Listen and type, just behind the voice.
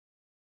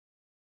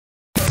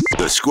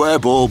The Square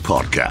Ball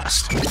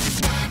Podcast.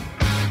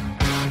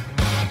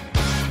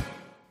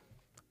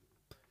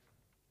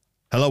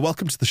 Hello,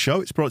 welcome to the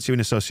show. It's brought to you in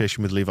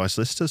association with Levi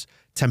Solicitors.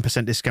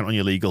 10% discount on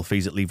your legal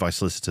fees at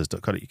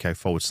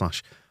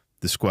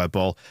levisolicitors.co.uk/the square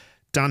ball.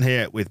 Dan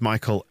here with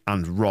Michael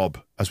and Rob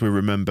as we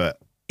remember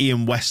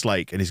Ian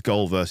Westlake and his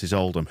goal versus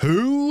Oldham.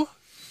 Who?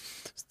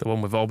 It's the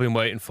one we've all been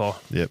waiting for.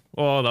 Yep.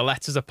 Oh, the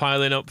letters are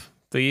piling up.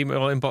 The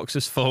email inbox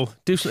is full.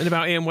 Do something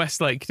about Ian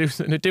Westlake.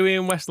 Do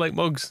Ian Westlake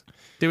mugs.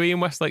 Do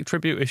Ian Westlake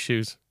tribute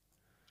issues.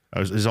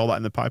 Is all that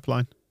in the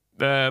pipeline?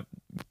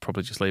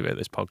 Probably just leave it at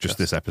this podcast. Just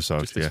this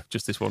episode,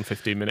 Just this one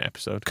 15-minute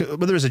episode. But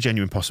there is a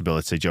genuine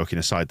possibility, joking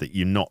aside, that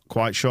you're not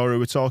quite sure who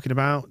we're talking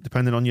about,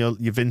 depending on your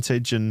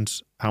vintage and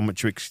how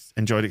much you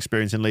enjoyed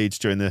experiencing Leeds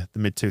during the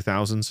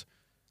mid-2000s.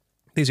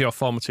 These are your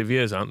formative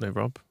years, aren't they,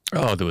 Rob?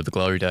 Oh, they were the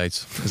glory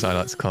days, as I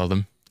like to call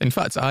them. In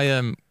fact,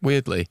 I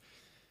weirdly,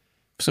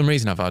 for some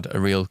reason, I've had a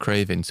real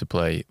craving to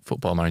play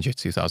Football Manager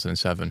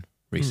 2007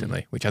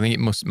 recently, which I think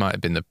might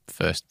have been the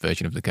first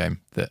version of the game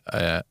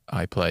that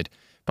I played.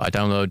 But I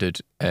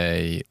downloaded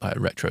a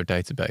retro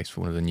database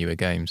for one of the newer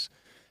games,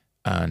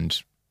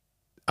 and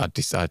I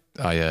decided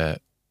I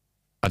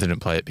didn't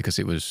play it because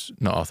it was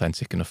not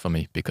authentic enough for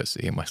me, because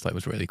Ian Westlake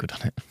was really good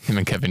on it. Him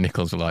and Kevin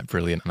Nichols were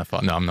brilliant, and I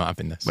thought, no, I'm not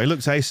having this. Well, he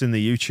looks ace in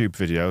the YouTube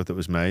video that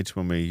was made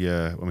when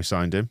we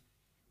signed him.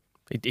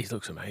 He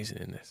looks amazing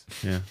in this.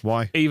 Yeah,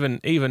 why?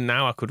 Even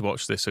now, I could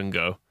watch this and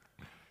go,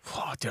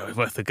 "Oh, dude, it's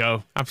worth a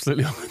go.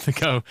 Absolutely worth a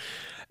go."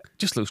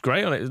 Just looks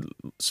great on it.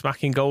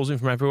 Smacking goals in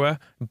from everywhere.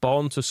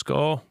 Born to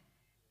score.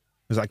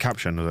 Is that a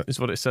caption? Was it? Is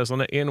what it says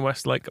on it. Ian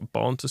Westlake,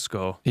 born to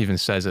score. He even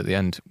says at the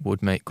end,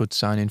 would make good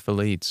signing for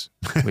Leeds,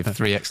 with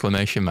 3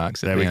 exclamation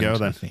marks at there the we end. go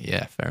then.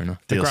 Yeah, fair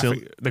enough.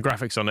 The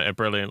graphics on it are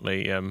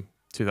brilliantly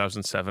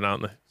 2007,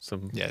 aren't they?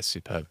 Yeah,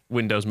 superb.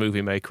 Windows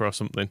Movie Maker or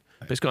something.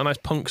 But it's got a nice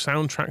punk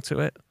soundtrack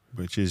to it.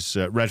 Which is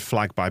Red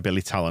Flag by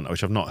Billy Talent,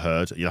 which I've not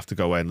heard. You'll have to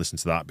go away and listen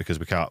to that because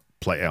we can't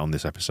play it on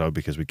this episode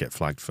because we get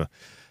flagged for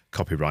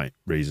copyright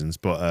reasons.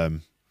 But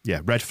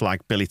yeah, Red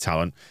Flag, Billy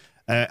Talent.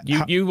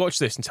 You watch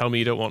this and tell me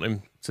you don't want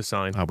him to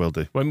sign. I will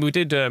do. When we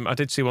did, I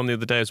did see one the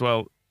other day as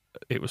well.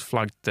 It was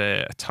flagged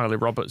a Tyler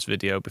Roberts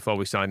video before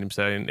we signed him,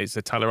 saying it's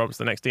a Tyler Roberts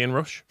the next Ian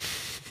Rush.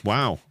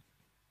 Wow,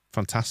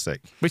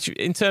 fantastic. Which,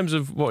 in terms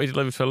of what he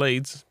delivered for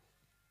Leeds,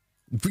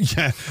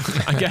 yeah,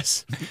 I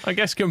guess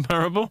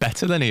comparable.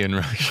 Better than Ian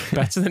Rush.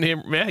 Better than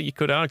him. Yeah, you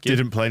could argue.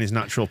 Didn't play in his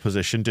natural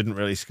position. Didn't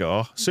really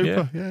score.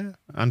 Super. Yeah.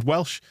 And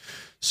Welsh.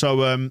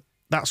 So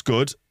that's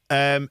good.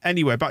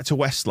 Anyway, back to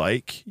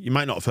Westlake. You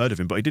might not have heard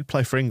of him, but he did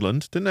play for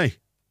England, didn't he?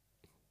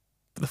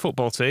 The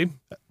football team.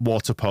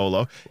 Water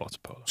polo.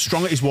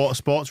 Strong at his water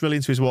sports, really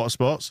into his water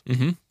sports.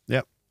 Mm-hmm.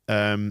 Yep.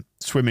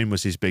 Swimming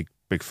was his big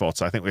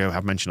forte. I think we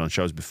have mentioned on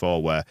shows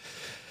before where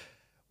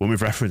when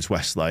we've referenced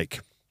Westlake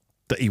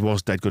that he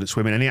was dead good at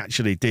swimming, and he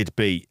actually did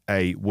beat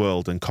a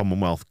world and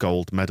Commonwealth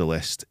gold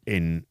medalist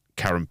in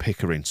Karen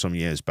Pickering some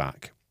years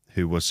back,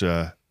 who was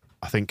I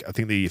think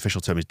the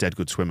official term is dead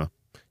good swimmer.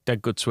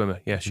 Dead good swimmer.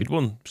 Yeah, she'd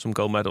won some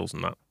gold medals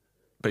and that.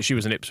 But she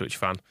was an Ipswich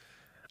fan.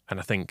 And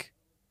I think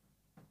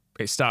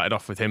it started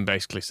off with him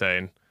basically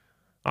saying,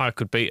 I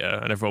could beat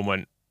her. And everyone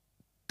went,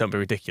 don't be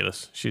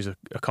ridiculous. She's a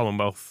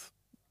Commonwealth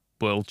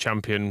world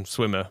champion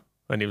swimmer.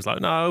 And he was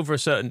like, no, over a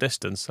certain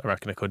distance, I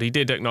reckon I could. He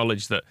did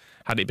acknowledge that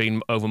had it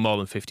been over more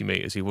than 50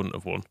 metres, he wouldn't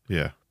have won.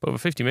 Yeah. But over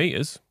 50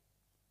 metres,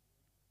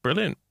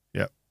 brilliant.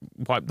 Yeah.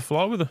 Wiped the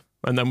floor with her.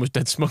 And then was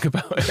dead smug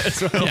about it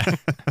as well. Yeah.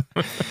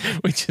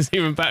 Which is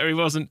even better. He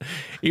wasn't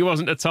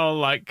at all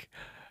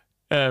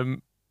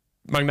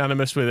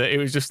magnanimous with it. It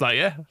was just like,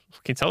 yeah,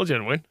 fucking told you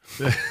I'd win.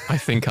 I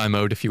think I'm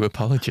owed a few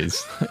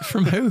apologies.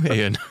 From who,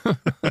 Ian?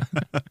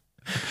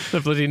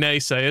 The bloody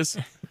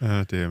naysayers.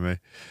 Oh, dear me.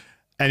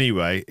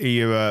 Anyway,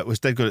 he was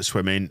dead good at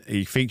swimming.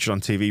 He featured on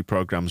TV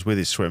programmes with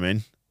his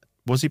swimming.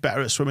 Was he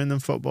better at swimming than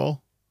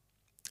football?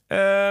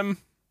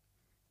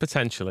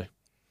 Potentially.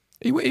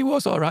 He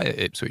was all right at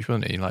Ipswich,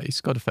 wasn't he? He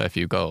scored a fair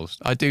few goals.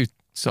 I do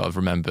sort of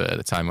remember at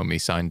the time when we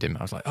signed him,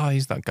 I was like, oh,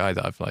 he's that guy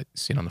that I've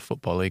seen on the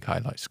Football League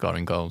highlights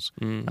scoring goals.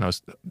 And I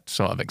was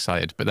sort of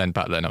excited. But then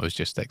back then I was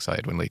just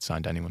excited when Leeds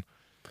signed anyone.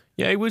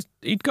 Yeah,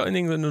 he'd got in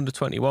England under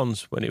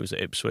 21s when he was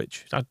at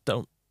Ipswich. I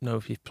don't know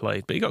if he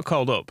played, but he got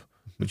called up,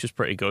 which was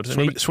pretty good.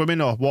 Swimming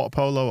or water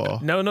polo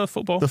or? No,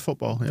 football. The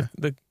football, yeah.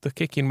 The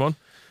kicking one.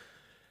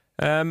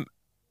 And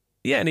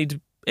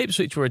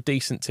Ipswich were a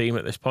decent team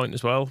at this point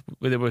as well.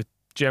 They were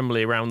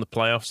generally around the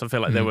playoffs. I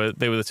feel like they were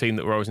the team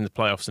that were always in the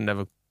playoffs and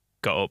never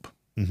got up.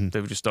 Mm-hmm. They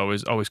were just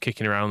always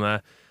kicking around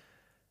there.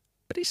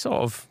 But he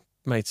sort of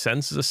made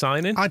sense as a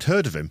signing. I'd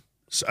heard of him,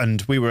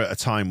 and we were at a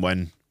time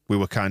when we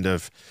were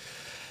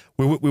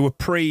we were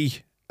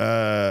pre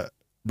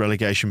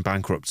relegation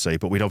bankruptcy,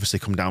 but we'd obviously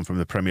come down from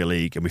the Premier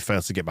League and we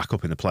failed to get back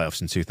up in the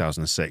playoffs in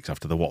 2006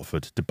 after the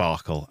Watford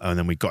debacle, and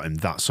then we got him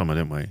that summer,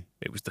 didn't we?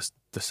 It was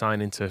the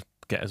signing to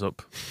get us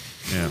up.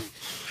 Yeah.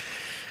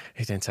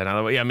 He didn't turn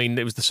out. Yeah, I mean,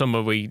 it was the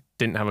summer we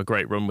didn't have a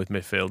great run with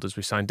midfielders.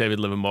 We signed David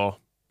Livermore,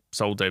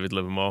 sold David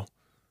Livermore.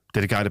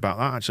 Did a guide about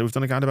that, actually. We've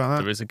done a guide about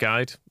that. There is a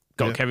guide.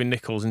 Got Kevin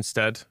Nichols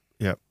instead.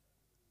 Yep.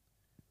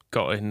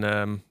 got in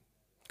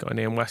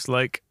Ian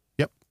Westlake.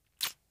 Yep.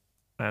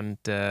 And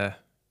Well,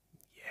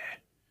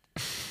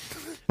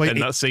 then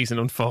that season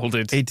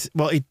unfolded. He'd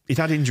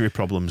had injury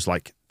problems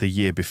like the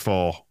year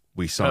before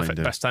we signed Perfect,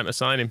 him. best time to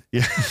sign him.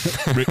 Yeah,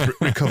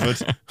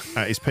 recovered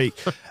at his peak.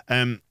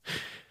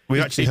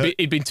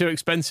 He'd been too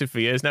expensive for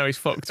years. Now he's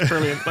fucked.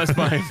 Brilliant. Let's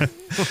buy him.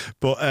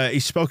 But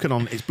he's spoken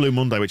on it's Blue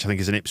Monday, which I think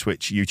is an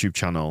Ipswich YouTube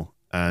channel,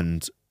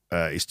 and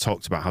he's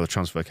talked about how the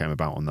transfer came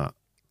about on that.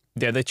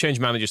 Yeah, they changed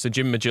managers. So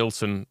Jim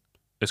Magilton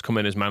has come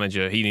in as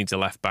manager. He needs a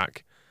left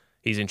back.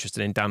 He's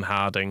interested in Dan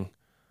Harding,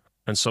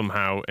 and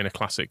somehow in a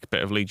classic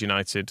bit of Leeds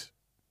United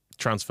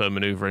transfer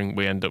manoeuvring,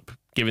 we end up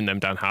giving them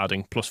Dan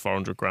Harding plus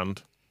 400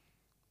 grand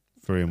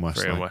For Ian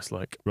Westlake.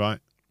 Westlake. Right.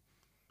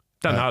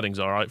 Dan Harding's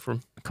all right for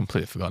him.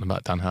 Completely forgotten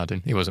about Dan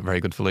Harding. He wasn't very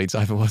good for Leeds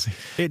either, was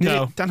he?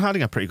 No. Dan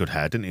Harding had pretty good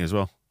hair, didn't he, as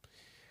well?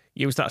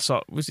 He was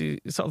he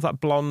sort of that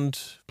blonde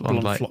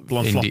Like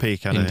blonde floppy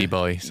kind of indie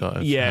boy sort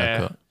of yeah,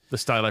 haircut. the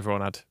style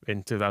everyone had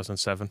in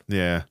 2007.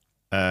 Yeah.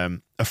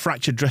 A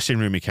fractured dressing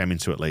room he came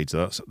into at Leeds.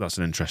 That's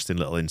an interesting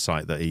little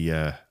insight that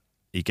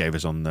he gave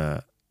us on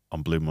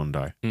Blue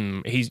Monday.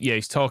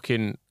 He's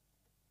talking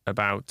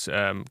about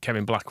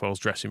Kevin Blackwell's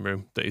dressing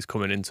room that he's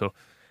coming into,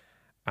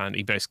 and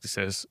he basically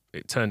says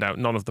it turned out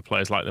none of the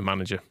players liked the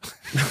manager,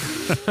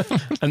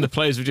 and the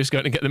players were just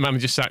going to get the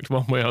manager sacked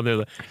one way or the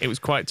other. It was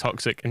quite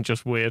toxic and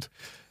just weird.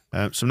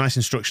 Some nice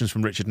instructions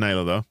from Richard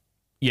Naylor, though.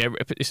 Yeah,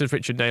 this is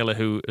Richard Naylor,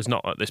 who is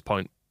not at this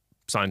point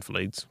signed for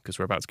Leeds because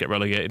we're about to get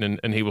relegated,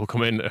 and he will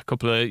come in a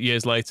couple of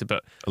years later.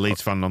 But A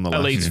Leeds fan nonetheless.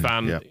 a Leeds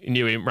fan Yeah.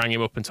 knew him, rang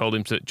him up and told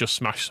him to just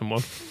smash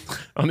someone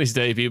on his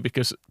debut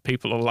because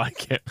people will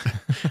like it.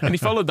 And he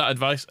followed that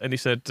advice, and he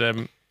said,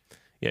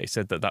 he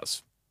said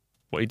that's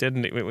what he did,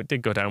 and it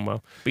did go down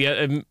well. But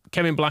yeah,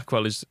 Kevin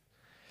Blackwell is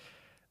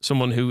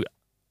someone who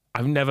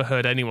I've never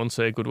heard anyone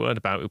say a good word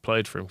about who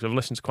played for him, because I've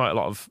listened to quite a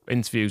lot of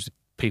interviews with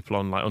people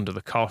on like Under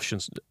the Cosh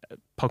and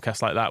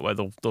podcasts like that where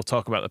they'll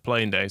talk about the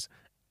playing days.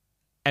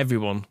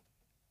 Everyone,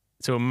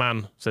 to a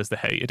man, says they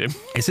hated him.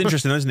 It's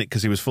interesting, isn't it?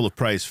 Because he was full of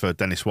praise for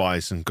Dennis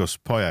Wise and Gus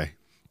Poyet.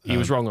 He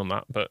was wrong on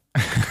that, but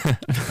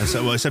And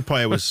so, he said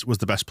Poyet was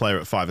the best player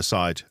at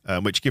five-a-side,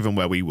 which, given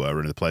where we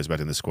were and the players we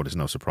had in the squad, is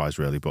no surprise,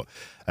 really. But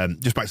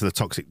just back to the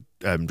toxic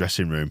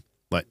dressing room,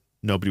 like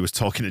nobody was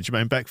talking to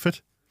Jermaine Beckford.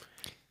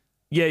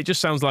 yeah, it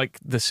just sounds like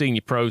the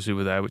senior pros who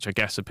were there, which I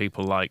guess are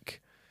people like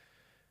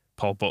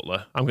Paul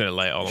Butler. I'm going to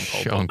lay it all on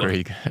Paul Sean Butler.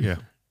 Greig. Yeah.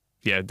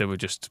 Yeah, they were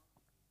just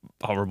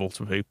horrible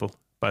to people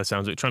by the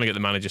sounds of it. Trying to get the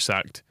manager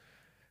sacked,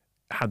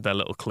 had their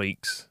little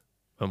cliques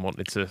and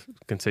wanted to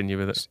continue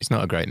with it. It's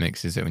not a great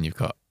mix, is it, when you've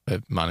got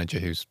a manager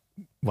who's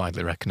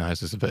widely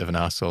recognised as a bit of an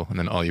arsehole and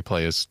then all your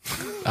players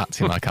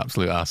acting like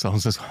absolute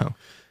arseholes as well.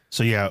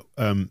 So, yeah,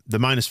 the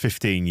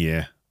 -15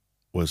 year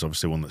was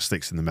obviously one that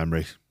sticks in the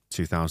memory.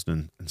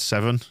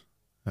 2007.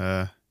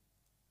 That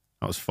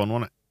was fun,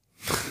 wasn't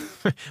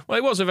it? Well,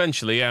 it was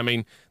eventually. Yeah, I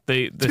mean,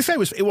 To be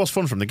fair, it was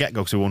fun from the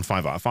get-go because we won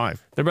 5 out of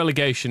 5. the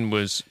relegation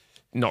was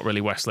not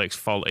really Westlake's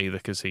fault either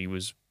because he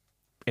was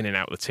in and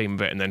out of the team a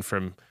bit, and then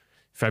from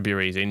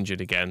February he's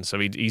injured again, so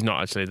he's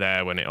not actually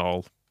there when it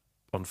all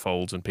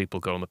unfolds and people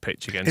go on the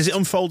pitch against. Is it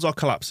unfolds or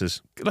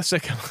collapses? Let's say,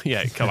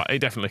 yeah, it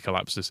definitely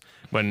collapses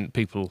when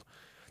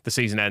the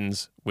season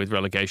ends with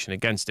relegation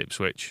against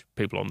Ipswich.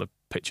 People on the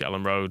pitch at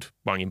Ellen Road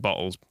banging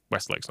bottles.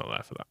 Westlake's not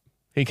there for that.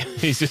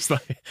 He's just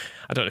like,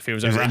 I don't know if he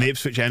was Is ever. it in the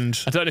Ipswich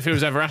end? I don't know if he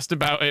was ever asked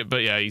about it,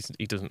 but yeah,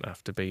 he doesn't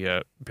have to be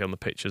on the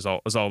pitch as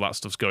all that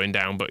stuff's going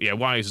down. But yeah,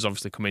 Wise has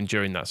obviously come in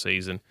during that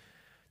season,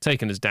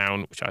 taken us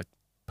down, which I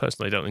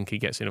personally don't think he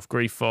gets enough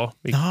grief for.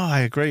 No, I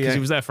agree. Because Yeah. he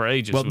was there for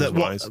ages. Well,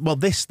 Wise.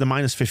 the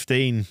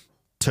 -15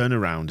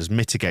 turnaround has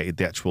mitigated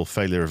the actual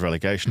failure of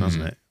relegation,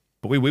 hasn't it?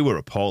 But we were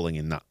appalling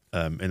in that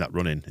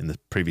run-in in the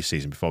previous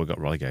season before we got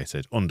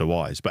relegated under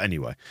Wise. But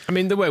anyway, I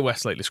mean, the way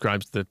Westlake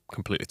describes the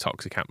completely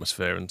toxic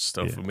atmosphere and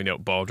stuff, and we know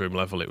at boardroom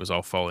level it was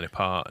all falling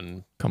apart.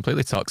 And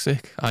Completely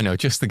toxic. I know,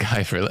 just the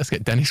guy for it. Let's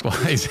get Dennis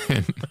Wise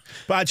in.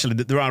 but actually,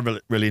 there are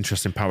really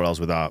interesting parallels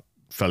with our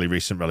fairly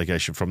recent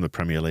relegation from the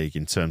Premier League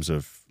in terms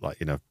of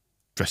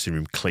dressing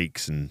room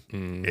cliques and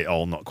it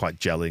all not quite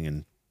gelling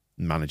and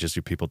managers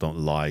who people don't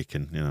like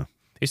and.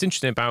 It's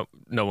interesting about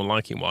no one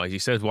liking Wise. He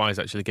says Wise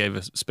actually gave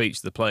a speech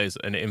to the players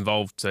and it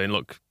involved saying,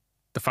 look,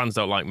 the fans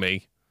don't like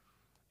me,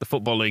 the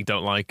Football League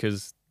don't like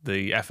us,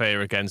 the FA are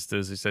against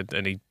us. He said,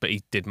 but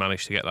he did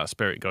manage to get that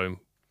spirit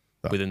going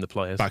within the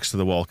players. Backs to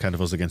the wall, kind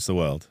of us against the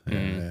world.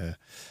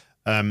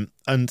 And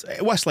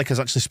Westlake has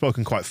actually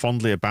spoken quite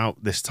fondly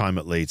about this time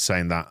at Leeds,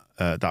 saying that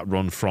that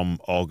run from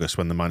August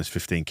when the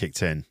 -15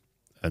 kicked in,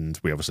 and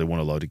we obviously won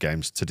a load of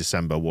games, to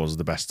December was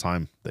the best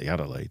time that he had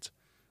at Leeds.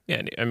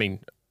 Yeah, I mean,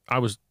 I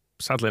was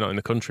sadly not in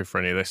the country for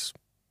any of this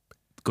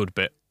good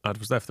bit. I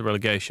was there for the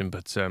relegation,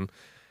 but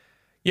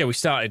we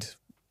started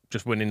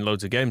just winning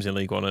loads of games in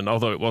League One, and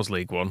although it was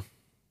League One,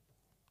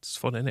 it's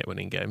fun, isn't it,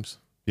 winning games?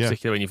 Yeah.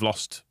 Particularly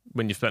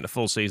when you've spent a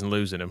full season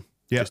losing them.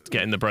 Yeah. Just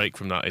getting the break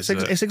from that is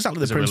It's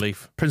exactly the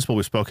relief. principle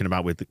we've spoken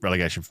about with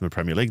relegation from the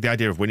Premier League. The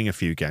idea of winning a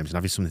few games and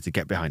having something to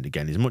get behind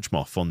again is much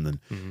more fun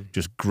than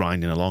just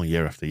grinding along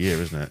year after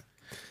year, isn't it?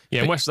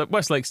 Yeah, and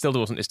Westlake still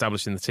wasn't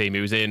established in the team.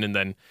 He was in, and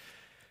then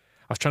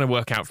I was trying to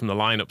work out from the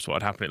lineups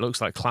what had happened. It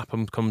looks like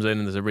Clapham comes in,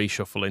 and there's a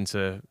reshuffle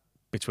into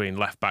between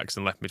left backs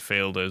and left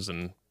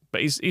midfielders,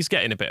 but he's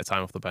getting a bit of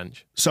time off the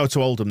bench. So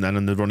to Oldham then,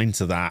 and the run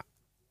into that.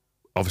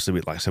 Obviously,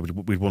 like I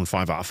said, we'd won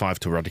 5 out of 5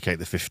 to eradicate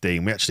the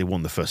 15. We actually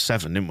won the first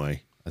 7, didn't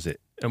we?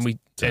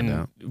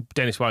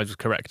 Dennis Wise was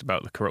correct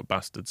about the corrupt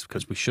bastards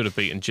because we should have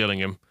beaten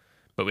Gillingham,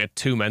 but we had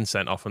 2 men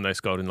sent off and they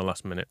scored in the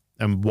last minute.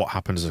 And what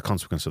happened as a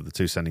consequence of the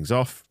 2 sendings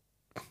off?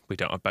 We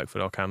don't have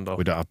Beckford or Candle.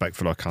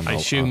 I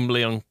assume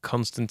Leon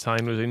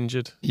Constantine was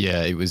injured.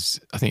 Yeah,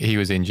 I think he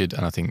was injured,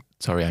 and I think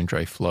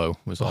Andre Flo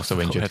was also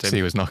injured because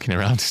he was knocking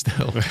around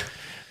still.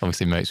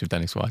 Obviously mates with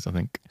Dennis Wise, I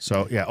think.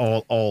 So yeah,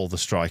 all the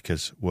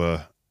strikers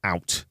were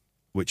out,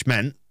 which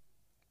meant,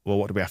 well,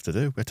 what do we have to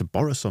do? We had to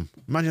borrow some.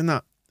 Imagine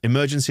that.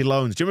 Emergency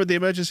loans. Do you remember the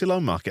emergency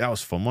loan market? That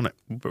was fun, wasn't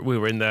it? But we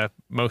were in there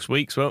most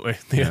weeks, weren't we?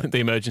 The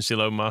emergency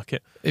loan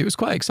market. It was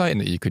quite exciting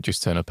that you could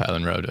just turn up at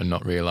Ellen Road and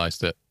not realise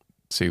that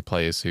 2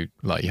 players who,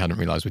 like, you hadn't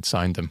realised we'd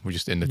signed them were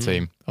just in the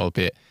team,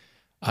 albeit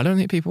I don't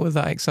think people were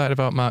that excited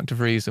about Mark De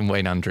Vries and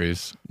Wayne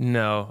Andrews.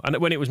 No. And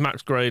when it was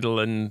Max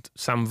Gradle and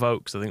Sam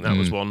Vokes, I think that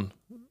was one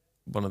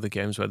of the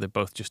games where they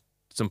both just,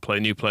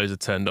 new players had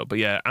turned up. But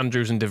yeah,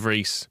 Andrews and De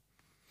Vries.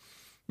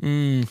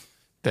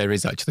 There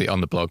is actually,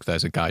 on the blog,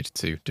 there's a guide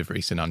to De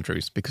Vries and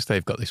Andrews because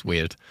they've got this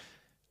weird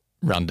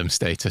random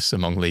status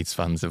among Leeds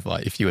fans of,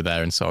 like, if you were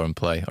there and saw him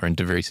play, or in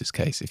De Vries'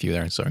 case, if you were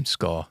there and saw him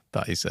score,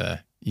 that is,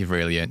 you've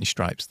really earned your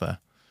stripes there.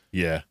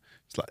 Yeah.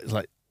 It's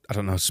like I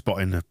don't know,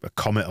 spotting a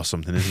comet or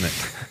something, isn't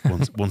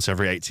it? once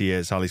every 80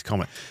 years, Halley's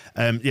Comet.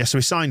 So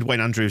we signed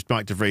Wayne Andrews,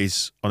 Mike De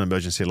Vries on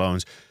emergency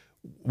loans.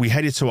 We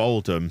headed to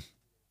Oldham,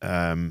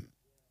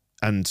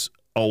 and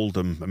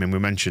Oldham, I mean, we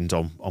mentioned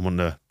on one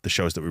of the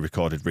shows that we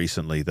recorded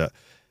recently that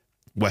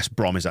West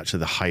Brom is actually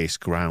the highest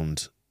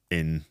ground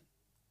in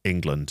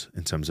England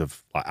in terms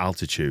of, like,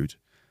 altitude,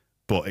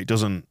 but it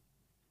doesn't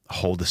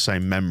hold the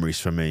same memories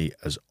for me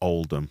as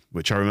Oldham,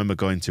 which I remember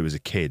going to as a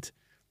kid.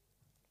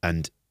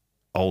 And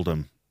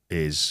Oldham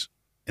is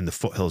in the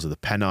foothills of the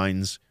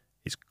Pennines.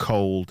 It's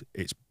cold.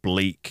 It's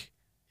bleak.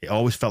 It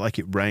always felt like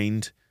it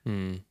rained.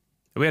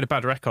 We had a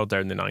bad record there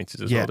in the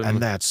 90s as well, didn't we?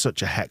 And they had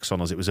such a hex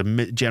on us. It was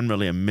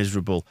generally a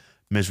miserable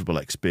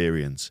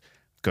experience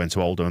going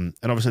to Oldham.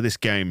 And obviously this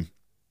game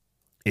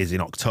is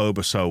in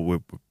October,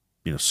 so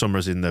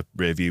summer's in the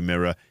rearview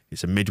mirror.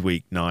 It's a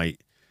midweek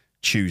night,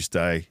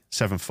 Tuesday,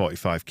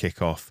 7:45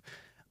 kickoff.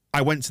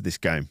 I went to this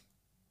game,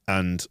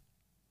 and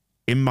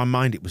in my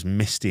mind it was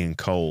misty and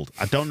cold.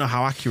 I don't know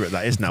how accurate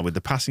that is now. With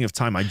the passing of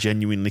time, I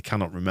genuinely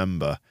cannot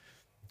remember,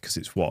 because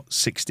it's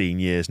 16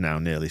 years now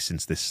nearly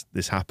since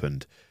this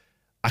happened.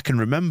 I can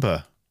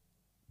remember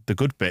the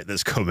good bit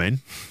that's come in,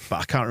 but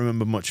I can't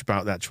remember much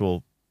about the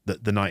actual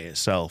the night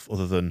itself,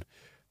 other than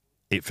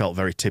it felt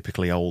very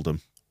typically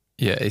Oldham.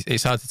 Yeah,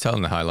 it's hard to tell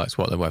in the highlights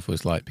what the weather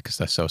was like because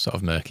they're so sort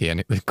of murky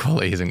and the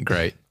quality isn't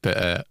great.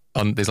 But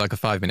there's like a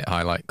 5-minute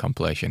highlight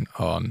compilation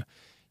on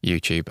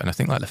YouTube, and I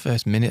think like the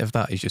first minute of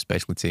that is just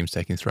basically teams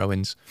taking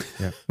throw-ins,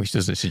 which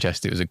doesn't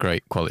suggest it was a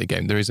great quality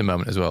game. There is a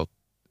moment as well,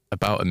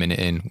 about a minute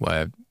in,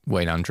 where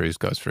Wayne Andrews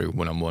goes through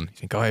one-on-one. You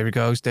think, oh, here he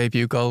goes,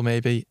 debut goal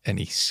maybe, and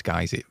he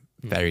skies it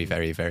very,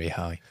 very, very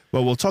high.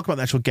 Well, we'll talk about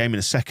the actual game in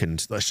a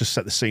second. Let's just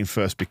set the scene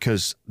first,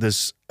 because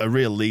there's a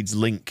real Leeds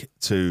link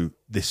to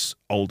this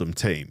Oldham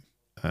team.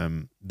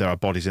 There are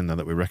bodies in there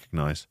that we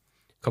recognise.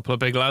 A couple of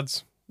big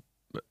lads.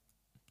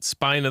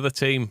 Spine of the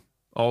team,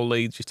 all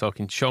Leeds. You're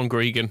talking Sean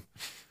Gregan,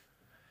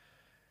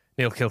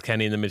 Neil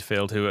Kilkenny in the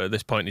midfield, who at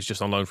this point is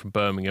just on loan from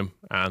Birmingham,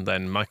 and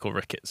then Michael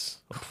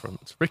Ricketts up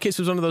front. Ricketts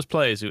was one of those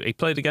players who he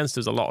played against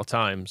us a lot of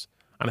times,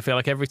 and I feel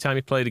like every time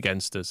he played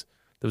against us,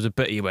 there was a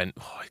bit he went,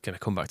 oh, he's going to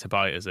come back to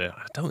bite us here.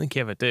 I don't think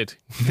he ever did.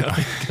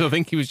 I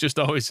think he was just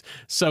always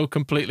so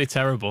completely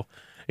terrible.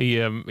 He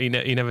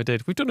never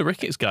did. We've done a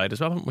Ricketts guide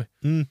as well, haven't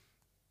we?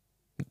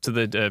 To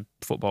the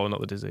football, not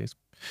the disease.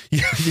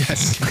 Yeah,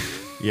 yes.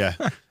 Yeah.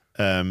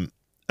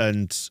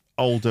 And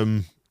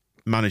Oldham,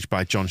 managed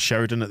by John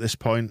Sheridan at this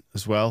point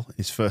as well,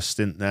 his first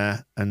stint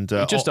there. And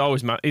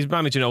he's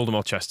managing Oldham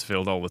or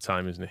Chesterfield all the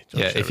time, isn't he?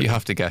 John Sheridan. If you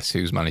have to guess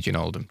who's managing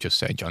Oldham, just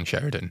say John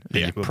Sheridan.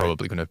 And you're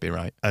probably going to be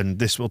right. And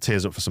this will tee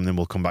us up for something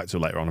we'll come back to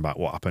later on about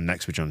what happened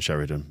next with John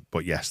Sheridan.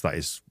 But yes, that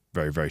is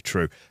very, very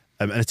true.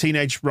 And a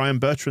teenage Ryan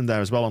Bertrand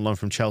there as well, on loan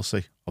from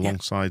Chelsea,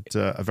 alongside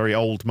a very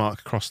old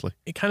Mark Crossley.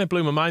 It kind of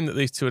blew my mind that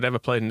these two had ever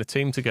played in a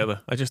team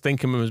together. I just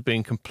think of them as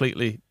being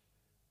completely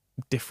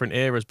different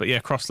eras. But yeah,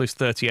 Crossley's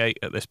 38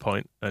 at this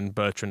point, and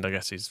Bertrand, I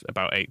guess, is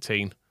about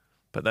 18.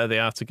 But there they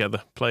are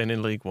together, playing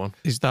in League One.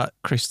 Is that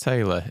Chris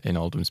Taylor in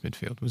Oldham's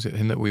midfield? Was it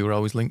him that we were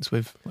always linked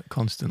with, like,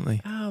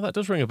 constantly? Oh, that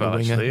does ring a bell,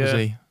 actually, yeah. Was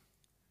he?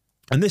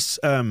 And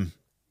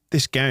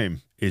this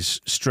game is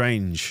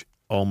strange,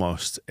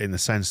 almost, in the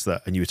sense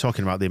that, and you were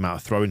talking about the amount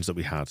of throw-ins that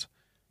we had,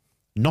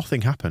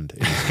 nothing happened in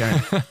this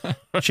game.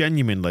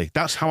 Genuinely.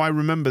 That's how I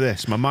remember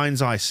this. My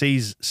mind's eye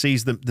sees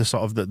the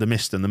sort of the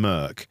mist and the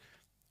murk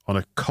on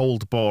a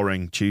cold,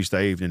 boring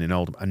Tuesday evening in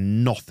Oldham,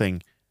 and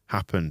nothing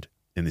happened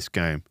in this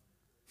game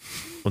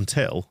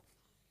until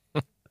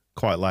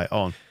quite late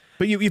on.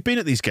 But you've been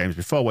at these games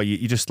before where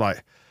you're just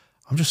like,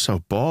 I'm just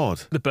so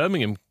bored. The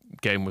Birmingham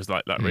game was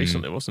like that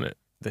recently, wasn't it?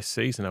 This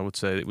season, I would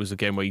say it was a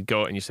game where you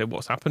go out and you say,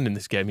 "What's happened in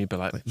this game?" You'd be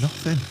like,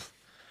 Nothing.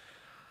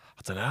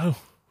 I don't know.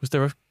 Was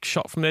there a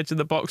shot from the edge of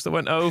the box that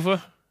went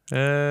over?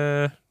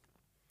 Yeah,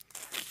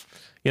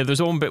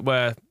 there's one bit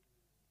where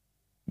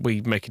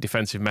we make a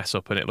defensive mess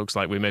up and it looks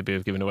like we maybe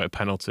have given away a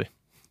penalty.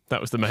 That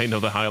was the main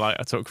other highlight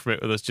I took from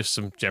it. Where there's just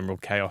some general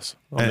chaos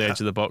on the edge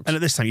of the box. And at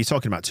this time, you're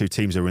talking about two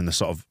teams who are in the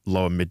sort of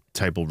lower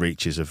mid-table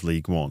reaches of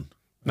League One.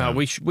 No,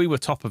 we were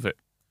top of it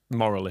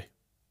morally.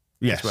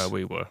 Yes, That's where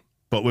we were.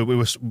 But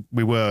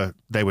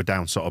they were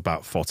down sort of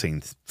about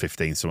 14th,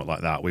 15th, something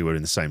like that. We were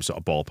in the same sort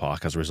of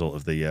ballpark as a result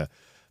of the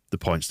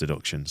points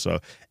deduction. So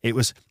it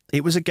was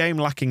a game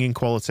lacking in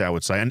quality, I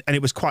would say, and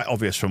it was quite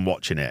obvious from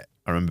watching it.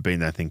 I remember being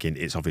there thinking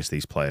it's obvious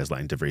these players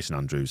like De Vries and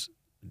Andrews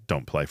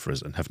don't play for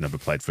us and have never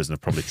played for us and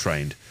have probably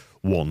trained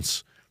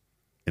once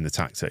in the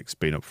tactics,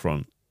 being up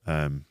front.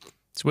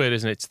 It's weird,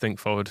 isn't it, to think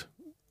forward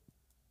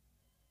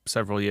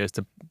several years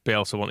to be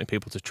also wanting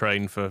people to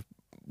train for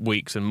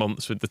weeks and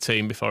months with the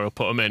team before I'll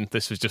put them in.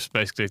 This was just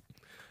basically a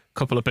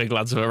couple of big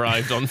lads have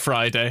arrived on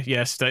Friday.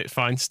 Yes,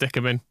 fine, stick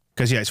them in.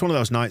 Because it's one of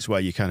those nights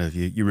where you kind of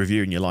you're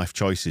reviewing your life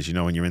choices,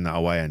 when you're in that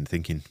away end,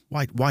 thinking,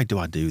 why do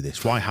I do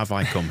this? Why have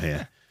I come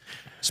here?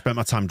 Spent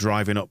my time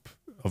driving up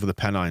over the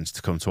Pennines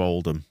to come to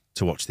Oldham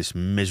to watch this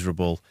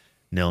miserable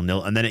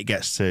 0-0, and then it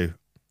gets to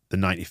the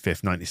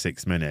 95th,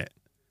 96th minute,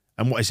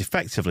 and what is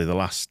effectively the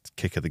last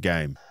kick of the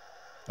game,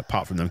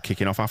 apart from them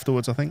kicking off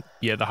afterwards, I think.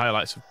 Yeah, the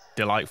highlights are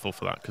delightful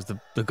for that because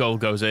the goal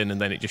goes in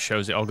and then it just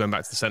shows it all going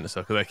back to the centre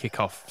circle. They kick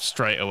off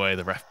straight away,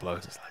 the ref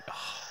blows. It's like,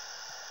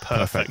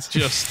 perfect.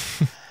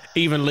 Just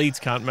even Leeds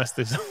can't mess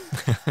this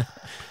up.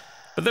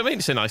 But they mean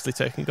it's a nicely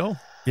taken goal.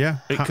 Yeah.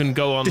 It can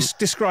go on.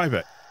 Describe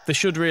it. They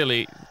should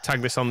really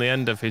tag this on the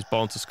end of his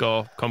Born to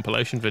Score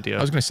compilation video.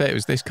 I was going to say it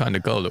was this kind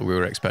of goal that we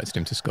were expecting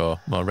him to score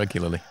more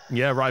regularly.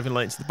 Yeah, arriving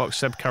late into the box.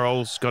 Seb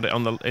Carroll's got it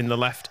in the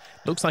left.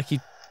 Looks like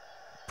he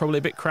probably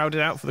a bit crowded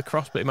out for the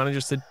cross, but he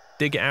manages to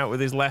dig it out with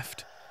his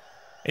left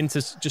into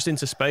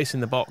space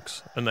in the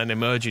box and then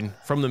emerging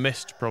from the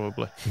mist,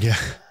 probably. Yeah.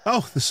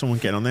 Oh, there's someone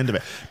getting on the end of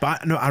it.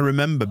 But no, I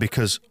remember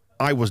because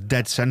I was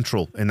dead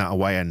central in that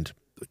away end,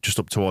 just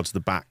up towards the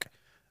back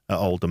at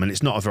Oldham, and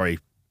it's not a very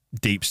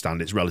deep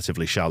stand, it's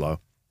relatively shallow,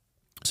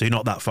 so you're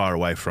not that far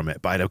away from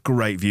it, but I had a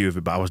great view of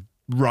it, but I was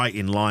right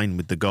in line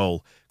with the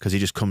goal because he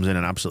just comes in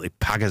and absolutely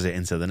paggers it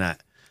into the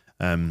net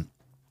in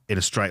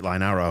a straight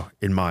line arrow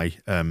in my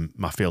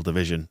field of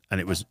vision,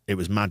 and it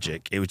was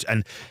magic.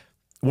 And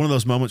one of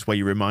those moments where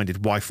you're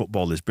reminded why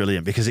football is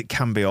brilliant, because it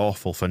can be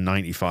awful for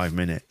 95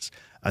 minutes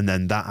and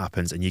then that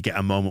happens and you get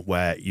a moment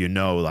where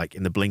like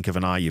in the blink of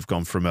an eye you've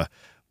gone from a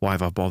why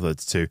have I bothered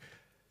to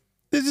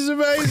this is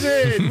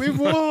amazing, we've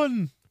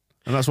won.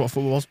 And that's what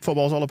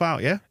football's all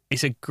about, yeah?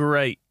 It's a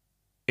great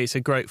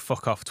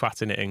fuck off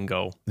twatting it in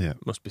goal. Yeah,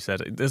 must be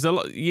said. There's a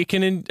lot you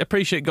can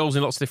appreciate goals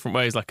in lots of different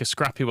ways. Like a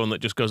scrappy one that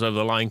just goes over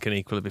the line can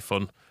equally be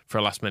fun for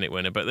a last minute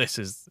winner. But this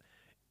is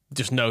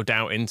just no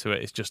doubt into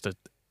it. It's just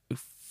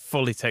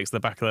fully takes the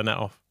back of the net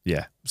off.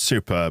 Yeah,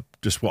 superb.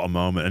 Just what a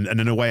moment.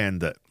 And in a way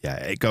end that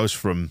it goes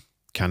from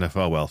kind of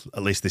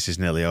at least this is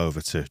nearly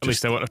over to at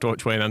least I won't have to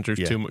watch Wayne Andrews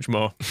too much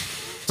more.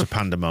 To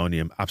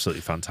pandemonium.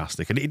 Absolutely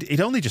fantastic. And he'd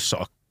only just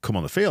sort of come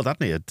on the field,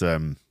 hadn't he,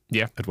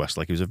 at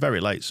Westlake. He was a very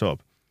late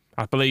sub.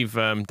 I believe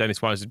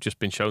Dennis Wise had just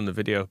been shown the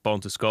video,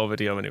 Born to Score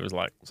video, and it was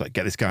like,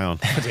 get this guy on.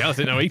 I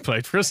didn't know he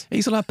played for us.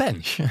 He's on our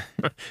bench.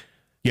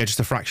 Yeah, just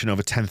a fraction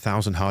over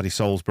 10,000 hardy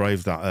souls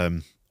braved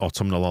that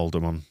autumnal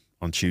Oldham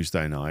on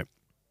Tuesday night.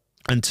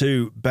 And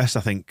to best,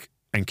 I think,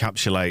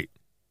 encapsulate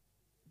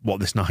what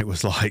this night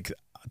was like,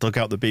 I dug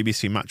out the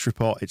BBC match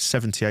report. It's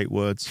 78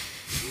 words.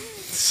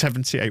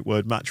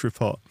 78-word match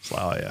report. It's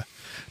like, oh yeah,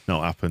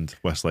 not happened.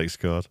 Westlake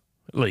scored.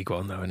 League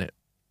One though, isn't it?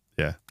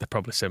 Yeah. They're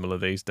probably similar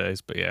these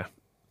days, but yeah.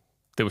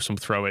 There were some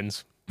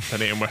throw-ins.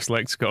 Penny and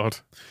Westlake scored.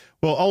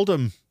 Well,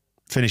 Oldham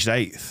finished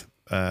 8th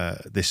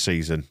this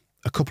season.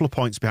 A couple of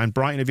points behind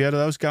Brighton. Have you heard of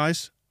those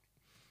guys?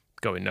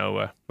 Going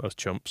nowhere, those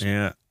chumps.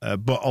 Yeah.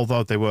 But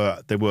although they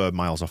were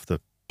miles off the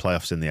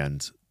playoffs in the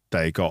end,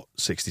 they got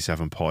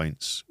 67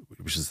 points,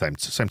 which is the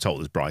same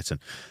total as Brighton.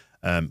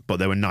 But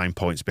they were 9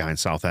 points behind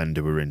Southend,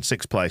 who were in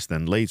 6th place.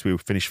 Then Leeds, we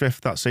finished 5th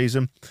that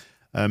season.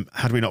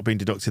 Had we not been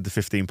deducted the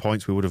 15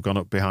 points, we would have gone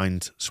up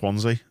behind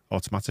Swansea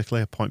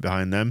automatically, a point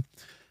behind them.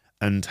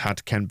 And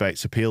had Ken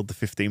Bates appealed the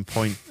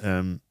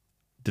 15-point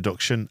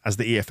deduction, as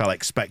the EFL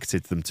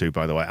expected them to,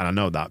 by the way, and I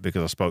know that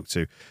because I spoke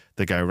to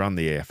the guy who ran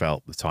the EFL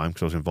at the time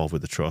because I was involved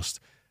with the trust.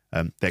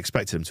 They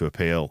expected them to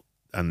appeal,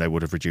 and they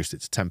would have reduced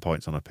it to 10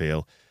 points on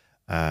appeal.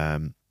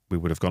 We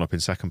would have gone up in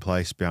 2nd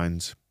place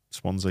behind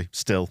Swansea,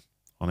 still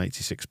on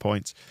 86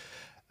 points.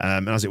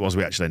 And as it was,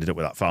 we actually ended up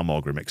with that far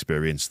more grim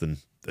experience than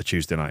a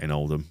Tuesday night in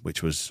Oldham,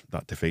 which was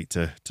that defeat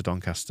to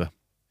Doncaster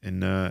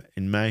in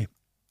May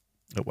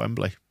at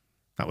Wembley.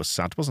 That was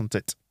sad, wasn't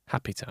it?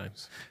 Happy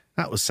times.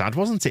 That was sad,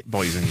 wasn't it,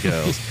 boys and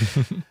girls?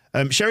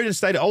 Sheridan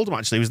stayed at Oldham,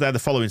 actually. He was there the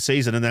following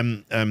season. And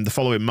then the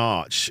following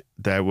March,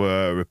 there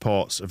were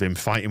reports of him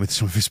fighting with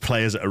some of his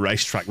players at a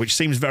racetrack, which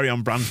seems very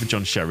on brand for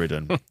John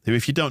Sheridan, who,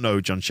 if you don't know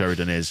who John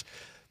Sheridan is,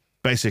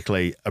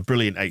 basically a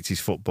brilliant 80s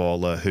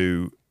footballer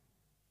who...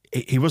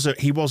 He was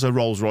a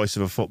Rolls Royce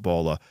of a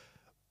footballer,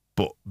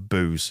 but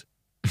booze.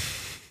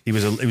 He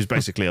was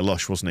basically a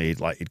lush, wasn't he?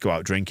 He'd go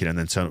out drinking and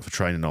then turn up for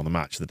training on the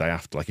match the day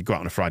after. Like, he'd go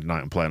out on a Friday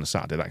night and play on a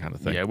Saturday, that kind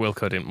of thing. Yeah,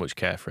 Wilco didn't much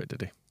care for it,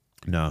 did he?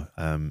 No,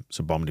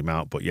 so bombed him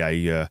out. But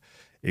yeah,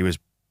 he was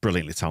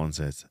brilliantly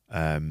talented.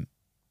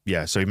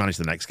 So he managed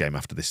the next game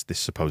after this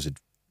supposed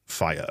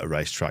fight at a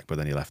racetrack, but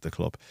then he left the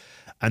club.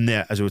 And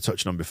there, as we were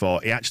touching on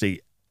before, he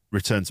actually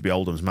returned to be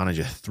Oldham's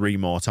manager 3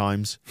 more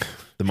times.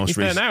 The most He's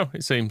there now,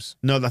 it seems.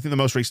 No, I think the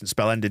most recent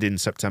spell ended in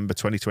September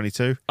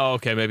 2022. Oh,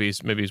 okay. Maybe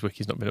his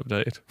wiki's not been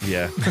updated.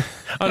 Yeah.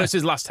 Oh, no, it's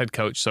his last head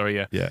coach. Sorry,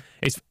 yeah. Yeah.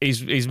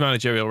 His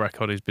managerial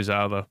record is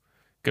bizarre though.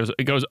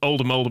 It goes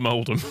Oldham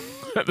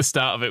at the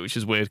start of it, which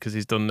is weird because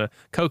he's done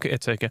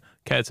caretaker,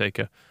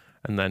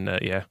 and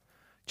then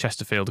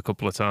Chesterfield a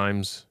couple of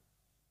times,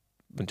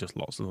 and just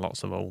lots and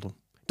lots of Oldham.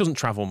 Doesn't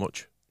travel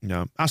much.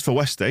 No. As for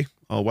Westy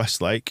or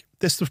Westlake,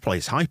 this was probably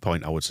his high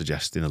point, I would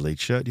suggest, in a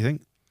Leeds shirt. Do you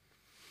think?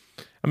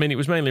 I mean, it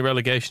was mainly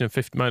relegation of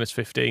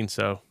 -15,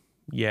 so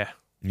yeah.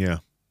 Yeah.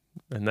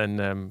 And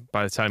then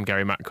by the time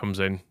Gary Mack comes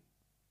in,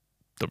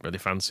 don't really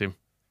fancy him.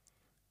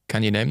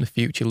 Can you name the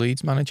future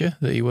Leeds manager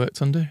that he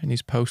worked under in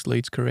his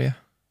post-Leeds career?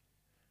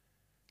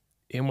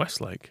 Ian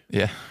Westlake?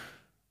 Yeah.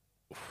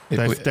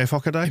 Dave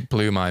Hockaday? It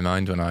blew my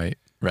mind when I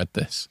read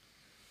this.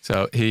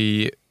 So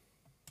he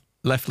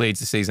left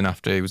Leeds the season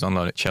after. He was on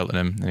loan at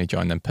Cheltenham and he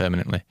joined them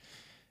permanently.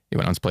 He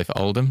went on to play for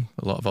Oldham,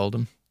 a lot of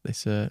Oldham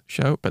this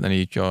show, but then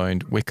he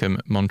joined Wickham,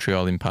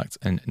 Montreal Impact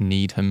and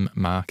Needham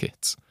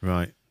Market.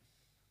 Right.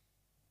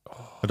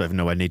 I don't even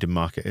know where Needham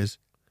Market is.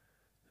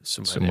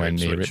 Somewhere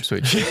near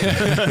Ipswich.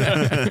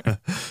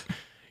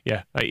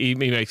 Yeah, he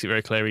makes it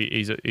very clear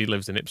he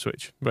lives in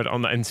Ipswich. But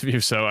on that interview,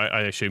 so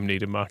I assume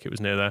Needham Market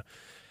was near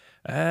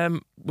there.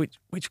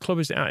 Which club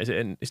is it at?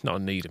 It's not a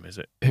Needham, is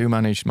it? Who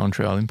managed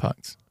Montreal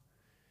Impact?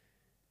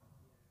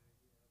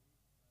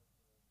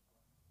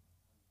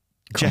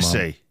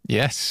 Jesse.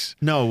 Yes.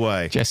 No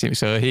way. Jesse.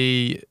 So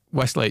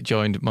Westlake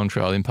joined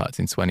Montreal Impact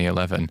in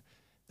 2011.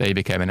 They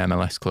became an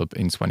MLS club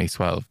in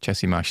 2012.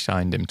 Jesse Marsh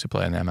signed him to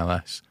play in the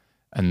MLS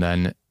and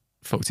then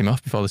fucked him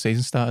off before the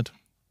season started.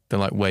 They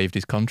waived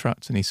his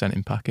contract and he sent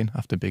him packing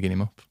after bigging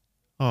him up.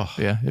 Oh.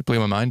 Yeah, it blew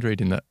my mind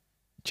reading that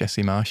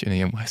Jesse Marsh and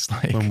Ian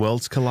Westlake. When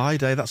worlds collide,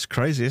 That's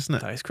crazy, isn't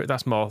it? That is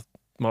that's more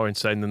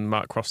insane than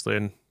Mark Crossley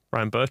and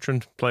Ryan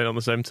Bertrand playing on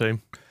the same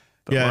team.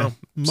 But yeah. Wow.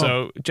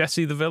 So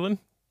Jesse the villain?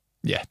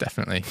 Yeah,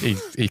 definitely.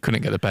 He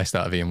couldn't get the best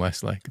out of Ian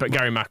Westlake. But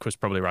Gary Mack was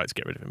probably right to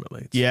get rid of him at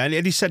Leeds. Yeah,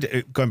 and he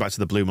said, going back to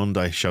the Blue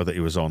Monday show that he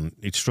was on,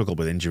 he'd struggled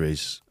with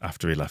injuries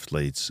after he left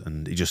Leeds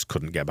and he just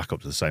couldn't get back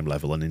up to the same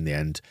level. And in the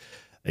end,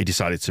 he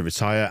decided to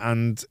retire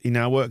and he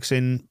now works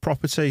in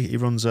property. He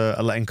runs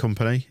a letting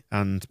company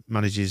and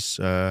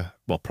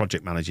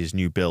project manages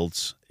new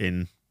builds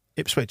in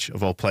Ipswich,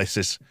 of all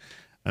places.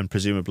 And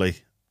presumably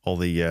all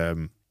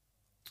the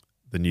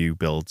new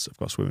builds have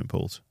got swimming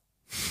pools.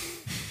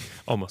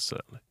 Almost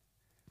certainly.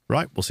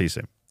 Right, we'll see you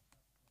soon.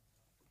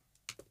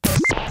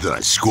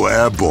 The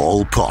Square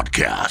Ball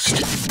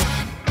Podcast.